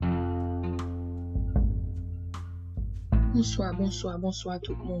Bonsoir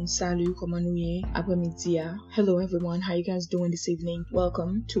tout le monde. Salut, comment nous y après-midi. Hello everyone, how you guys doing this evening?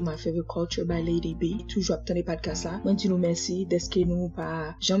 Welcome to my favorite culture by Lady B. Toujours dans les podcasts là. Moi dis nous merci d'être nous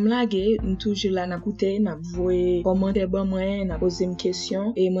pas j'aime laguer, nous toujours là n'a écouter, n'a voyer commenter bon moi, n'a poser une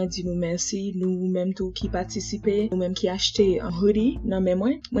question et moi dis nous merci nous même tout qui participer, nous même qui acheter un hoodie non mais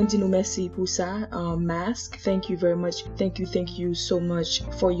moi dis nous merci pour ça, un mask. Thank you very much. Thank you so much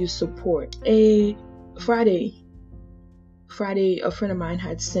for your support. Et Friday, a friend of mine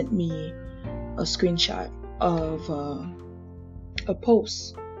had sent me a screenshot of a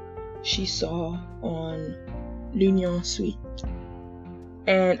post she saw on L'Union Suite.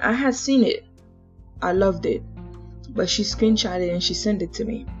 And I had seen it. I loved it. But she screenshotted it and she sent it to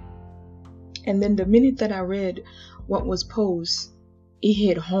me. And then the minute that I read what was posted, it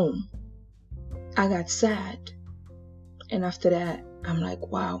hit home. I got sad. And after that, I'm like,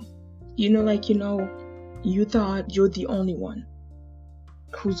 wow. You thought you're the only one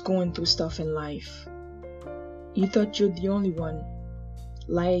who's going through stuff in life. You thought you're the only one.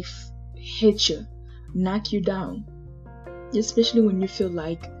 Life hit you, knock you down. Especially when you feel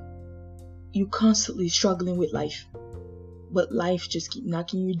like you constantly struggling with life. But life just keep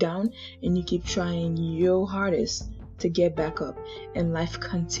knocking you down and you keep trying your hardest to get back up. And life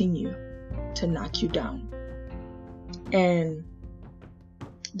continue to knock you down. And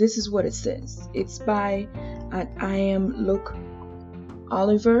this is what it says. It's by I am Luke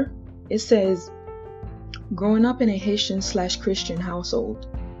Oliver. It says, growing up in a Haitian/Christian household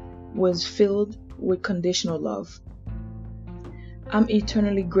was filled with conditional love. I'm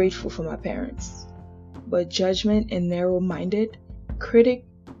eternally grateful for my parents, but judgment and narrow-minded critic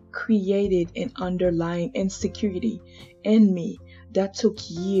created an underlying insecurity in me that took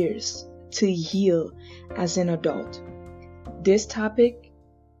years to heal as an adult. This topic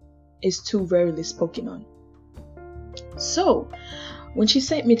is too rarely spoken on. So, when she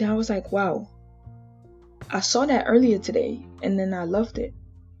sent me that, I was like, wow. I saw that earlier today, and then I loved it.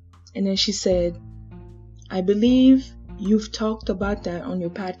 And then she said, I believe you've talked about that on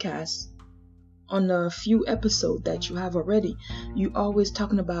your podcast on a few episodes that you have already. You always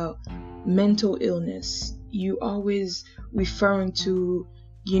talking about mental illness. You always referring to,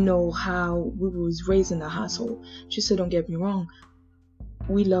 how we was raised in the household. She said, don't get me wrong.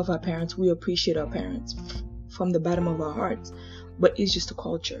 We love our parents. We appreciate our parents from the bottom of our hearts. But it's just the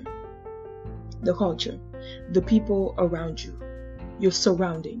culture. The people around you. Your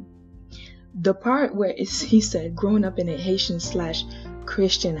surrounding. The part where he said, growing up in a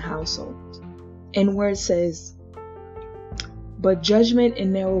Haitian/Christian household. And where it says, but judgment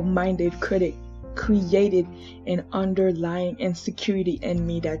and narrow-minded critic created an underlying insecurity in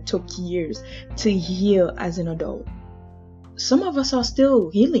me that took years to heal as an adult. Some of us are still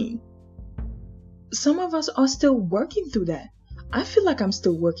healing. Some of us are still working through that. I feel like I'm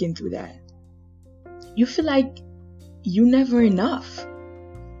still working through that. You feel like you're never enough.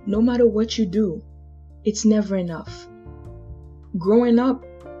 No matter what you do, it's never enough. Growing up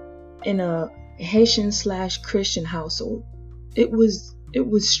in a Haitian/Christian household, it was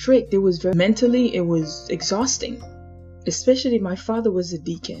strict. It was very mentally, it was exhausting. Especially my father was a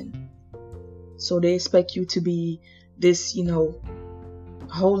deacon. So they expect you to be this,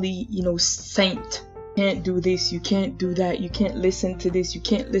 holy, saint. You can't do this, you can't do that, you can't listen to this, you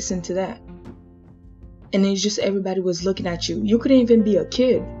can't listen to that. And it's just everybody was looking at you. You couldn't even be a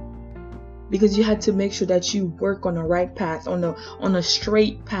kid because you had to make sure that you work on the right path, on a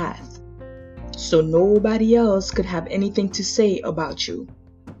straight path. So nobody else could have anything to say about you.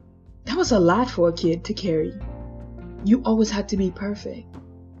 That was a lot for a kid to carry. You always had to be perfect.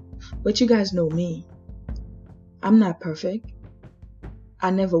 But you guys know me. I'm not perfect. I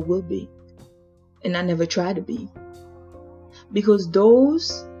never will be. And I never try to be. Because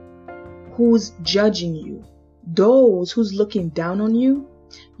those who's judging you, those who's looking down on you,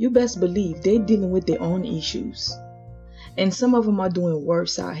 you best believe they're dealing with their own issues. And some of them are doing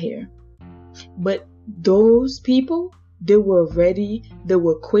worse out here. But those people, they were ready, they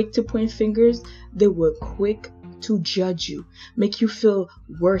were quick to point fingers, they were quick to judge you, make you feel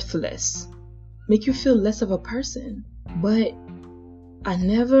worthless, make you feel less of a person. But I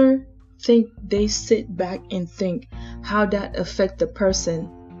never think they sit back and think how that affect the person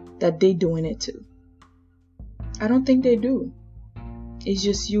that they doing it to. I don't think they do. It's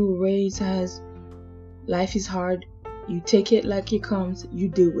just you raised as life is hard. You take it like it comes, you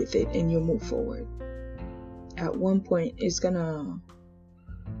deal with it, and you move forward. At one point, it's gonna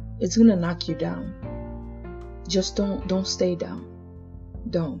knock you down. Just don't stay down.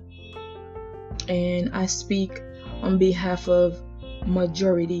 Don't. And I speak on behalf of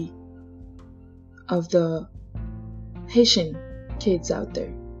majority of the Haitian kids out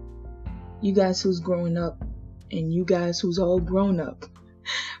there, you guys who's growing up, and you guys who's all grown up,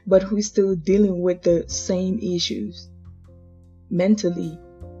 but who's still dealing with the same issues mentally.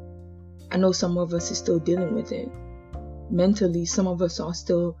 I know some of us is still dealing with it. Mentally, some of us are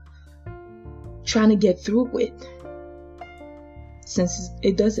still trying to get through it. Since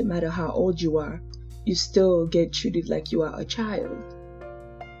it doesn't matter how old you are, you still get treated like you are a child.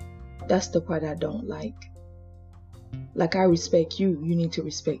 That's the part I don't like. Like, I respect you, you need to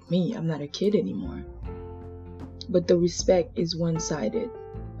respect me. I'm not a kid anymore. But the respect is one-sided.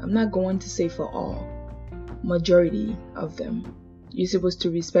 I'm not going to say for all. Majority of them. You're supposed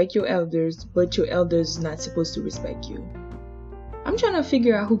to respect your elders, but your elders not supposed to respect you. I'm trying to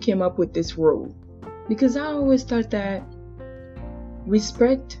figure out who came up with this rule, because I always thought that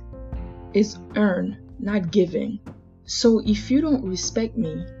respect is earned, not given. So if you don't respect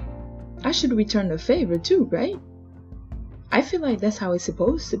me, I should return the favor too, right? I feel like that's how it's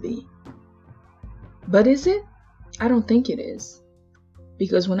supposed to be. But is it? I don't think it is.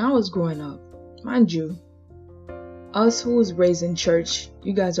 Because when I was growing up, mind you, us who was raised in church,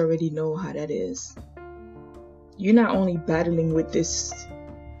 you guys already know how that is. You're not only battling with this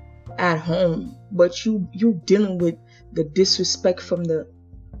at home, but you're dealing with the disrespect from the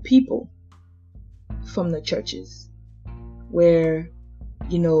people, from the churches, where,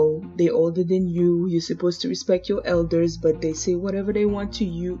 you know, they're older than you. You're supposed to respect your elders, but they say whatever they want to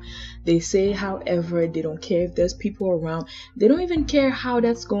you. They say however, they don't care if there's people around. They don't even care how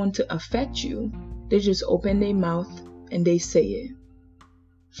that's going to affect you. They just open their mouth and they say it.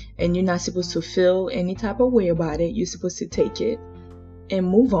 And you're not supposed to feel any type of way about it. You're supposed to take it and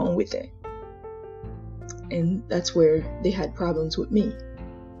move on with it. And that's where they had problems with me,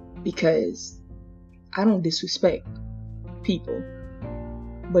 because I don't disrespect people,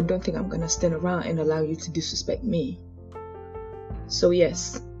 but don't think I'm gonna stand around and allow you to disrespect me. So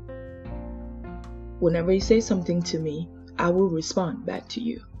yes, whenever you say something to me, I will respond back to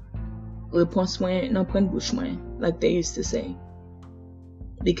you. Like they used to say.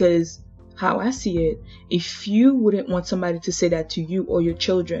 Because how I see it, if you wouldn't want somebody to say that to you or your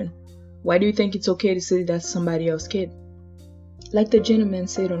children, why do you think it's okay to say that's somebody else's kid? Like the gentleman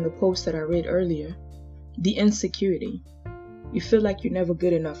said on the post that I read earlier, the insecurity. You feel like you're never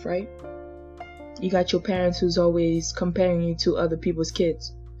good enough, right? You got your parents who's always comparing you to other people's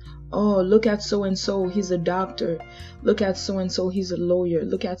kids. Oh, look at so-and-so, he's a doctor. Look at so-and-so, he's a lawyer.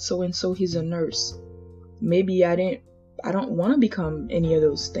 Look at so-and-so, he's a nurse. Maybe I don't want to become any of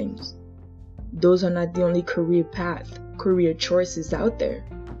those things. Those are not the only career choices out there.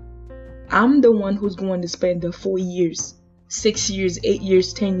 I'm the one who's going to spend the 4 years, 6 years, 8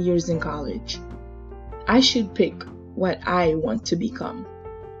 years, 10 years in college. I should pick what I want to become.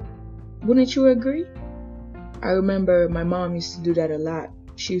 Wouldn't you agree? I remember my mom used to do that a lot.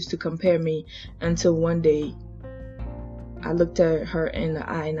 She used to compare me until one day I looked at her in the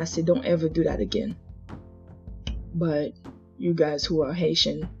eye and I said, don't ever do that again. But you guys who are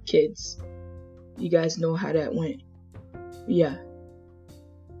Haitian kids, you guys know how that went. Yeah.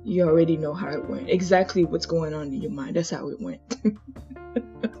 You already know how it went. Exactly what's going on in your mind. That's how it went.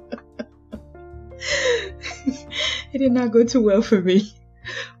 It did not go too well for me.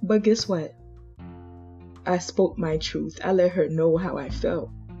 But guess what? I spoke my truth. I let her know how I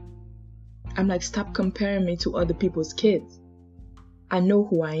felt. I'm like, stop comparing me to other people's kids. I know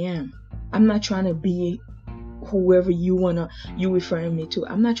who I am. I'm not trying to be whoever you referring me to.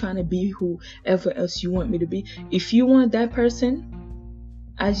 I'm not trying to be whoever else you want me to be. If you want that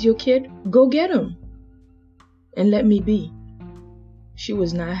person as your kid, go get him and let me be. She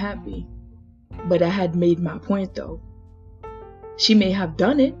was not happy, but I had made my point though. She may have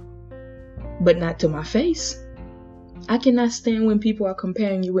done it, but not to my face. I cannot stand when people are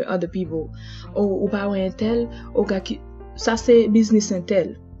comparing you with other people. Oh, ou pa wè un tel, ou ka ki, ça c'est business un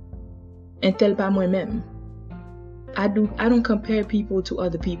tel pa moi-même. I don't compare people to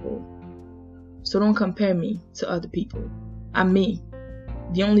other people. So don't compare me to other people. I'm me.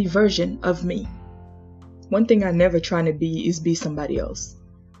 The only version of me. One thing I never try to be is be somebody else.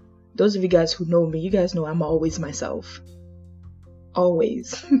 Those of you guys who know me, you guys know I'm always myself.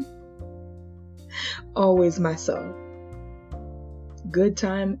 Always. Always myself. Good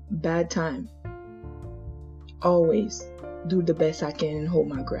time, bad time. Always do the best I can and hold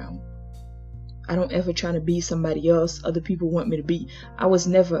my ground. I don't ever try to be somebody else other people want me to be. I was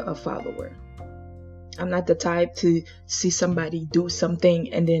never a follower. I'm not the type to see somebody do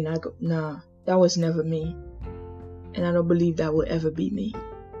something and then I go, nah, that was never me. And I don't believe that will ever be me.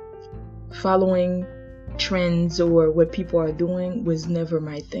 Following trends or what people are doing was never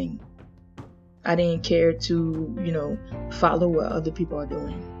my thing. I didn't care to, follow what other people are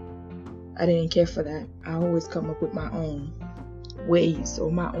doing. I didn't care for that. I always come up with my own ways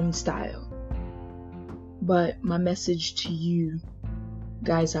or my own style. But my message to you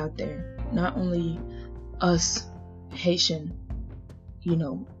guys out there, not only us Haitian,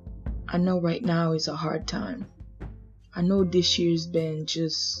 I know right now is a hard time. I know this year's been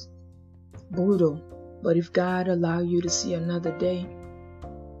just brutal, but if God allow you to see another day,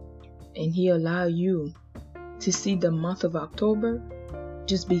 and He allow you to see the month of October,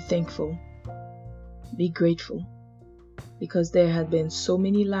 just be thankful, be grateful, because there have been so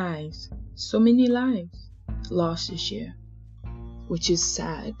many lives lost this year, which is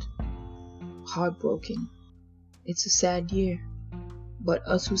sad, heartbroken. It's a sad year, but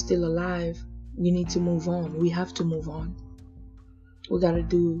us who still alive, we need to move on. We have to move on. We gotta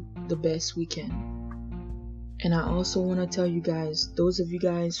do the best we can. And I also want to tell you guys, those of you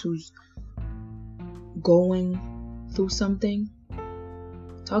guys who's going through something,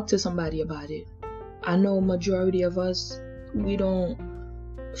 talk to somebody about it. I know majority of us, we don't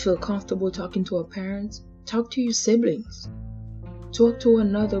feel comfortable talking to our parents. Talk to your siblings. Talk to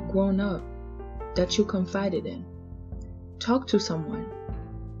another grown-up that you confided in. Talk to someone,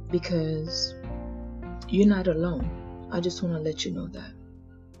 because you're not alone. I just want to let you know that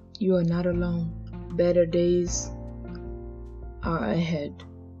you are not alone. Better days are ahead.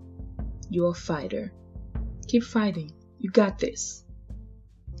 You're a fighter. Keep fighting. You got this.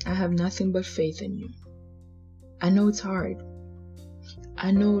 I have nothing but faith in you. I know it's hard.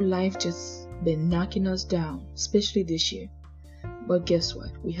 I know life just been knocking us down, especially this year. But guess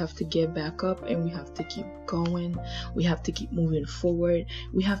what? We have to get back up and we have to keep going. We have to keep moving forward.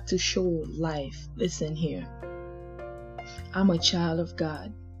 We have to show life. Listen here. I'm a child of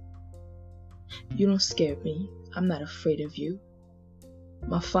God. You don't scare me. I'm not afraid of you.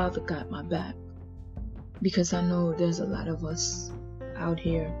 My Father got my back. Because I know there's a lot of us out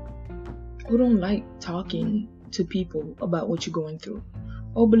here who don't like talking to people about what you're going through.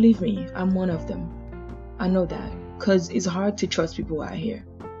 Oh, believe me, I'm one of them. I know that. Because it's hard to trust people out here.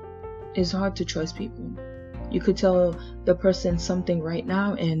 It's hard to trust people. You could tell the person something right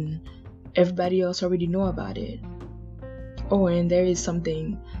now and everybody else already know about it. Oh, and there is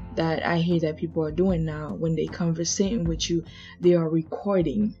something that I hear that people are doing now. When they conversating with you, they are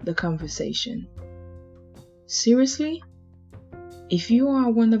recording the conversation. Seriously? If you are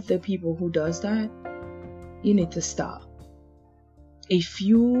one of the people who does that, you need to stop. If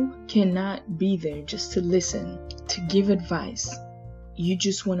you cannot be there just to listen, to give advice, you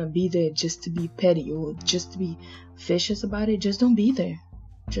just want to be there just to be petty or just to be vicious about it, just don't be there.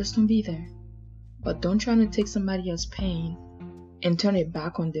 Just don't be there. But don't try to take somebody else's pain and turn it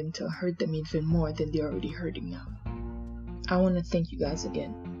back on them to hurt them even more than they're already hurting now. I want to thank you guys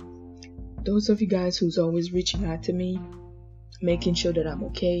again. Those of you guys who's always reaching out to me, making sure that I'm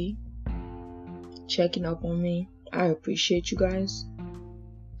okay, checking up on me, I appreciate you guys.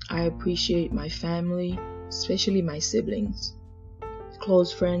 I appreciate my family, especially my siblings,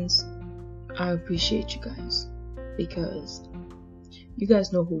 close friends. I appreciate you guys because you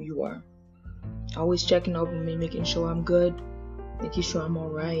guys know who you are. Always checking up on me, making sure I'm good, making sure I'm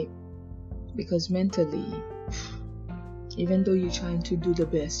alright. Because mentally, even though you're trying to do the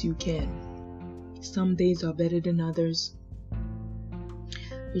best you can, some days are better than others.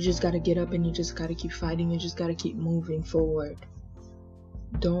 You just gotta get up and you just gotta keep fighting. You just gotta keep moving forward.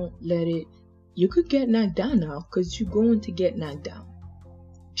 Don't let it. You could get knocked down now because you're going to get knocked down.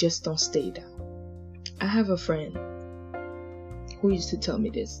 Just don't stay down. I have a friend who used to tell me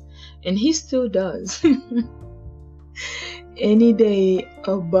this, and he still does. Any day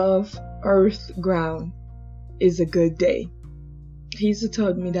above earth ground is a good day. He used to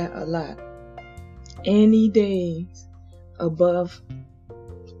tell me that a lot. Any day above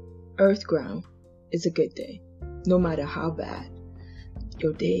earth ground is a good day. No matter how bad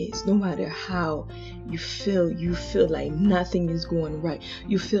your days, no matter how you feel like nothing is going right.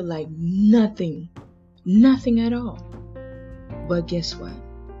 You feel like nothing at all. But guess what?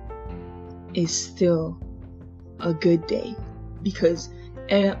 It's still a good day because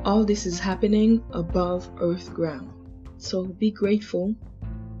all this is happening above earth ground. So be grateful.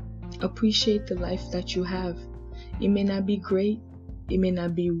 Appreciate the life that you have. It may not be great. It may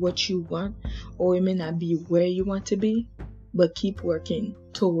not be what you want, or it may not be where you want to be, but keep working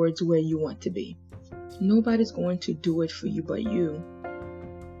towards where you want to be. Nobody's going to do it for you but you.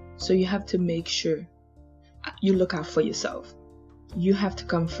 So you have to make sure you look out for yourself. You have to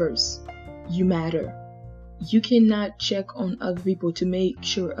come first. You matter. You cannot check on other people to make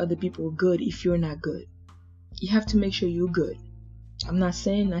sure other people are good if you're not good. You have to make sure you're good. I'm not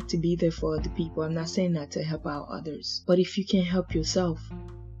saying not to be there for other people. I'm not saying not to help out others. But if you can't help yourself,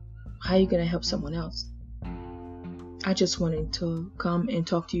 how are you going to help someone else? I just wanted to come and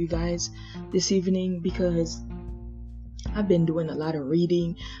talk to you guys this evening because I've been doing a lot of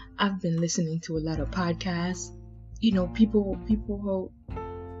reading. I've been listening to a lot of podcasts. People who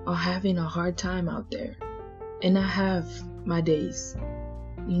are having a hard time out there. And I have my days.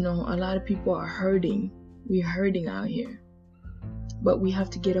 A lot of people are hurting. We're hurting out here. But we have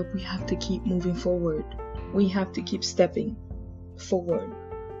to get up. We have to keep moving forward. We have to keep stepping forward.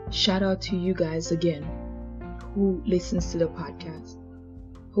 Shout out to you guys again who listens to the podcast,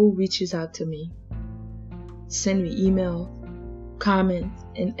 who reaches out to me. Send me email, comments,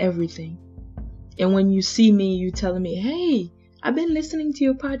 and everything. And when you see me, you telling me, hey, I've been listening to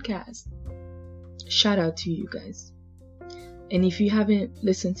your podcast. Shout out to you guys. And if you haven't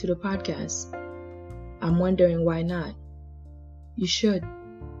listened to the podcast, I'm wondering why not. You should.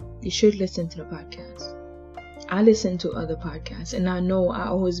 You should listen to the podcast. I listen to other podcasts, and I know I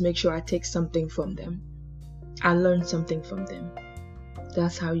always make sure I take something from them. I learn something from them.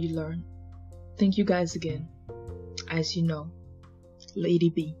 That's how you learn. Thank you guys again. As you know, Lady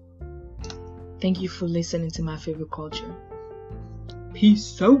B. Thank you for listening to my favorite culture.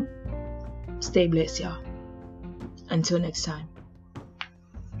 Peace out. Stay blessed, y'all. Until next time.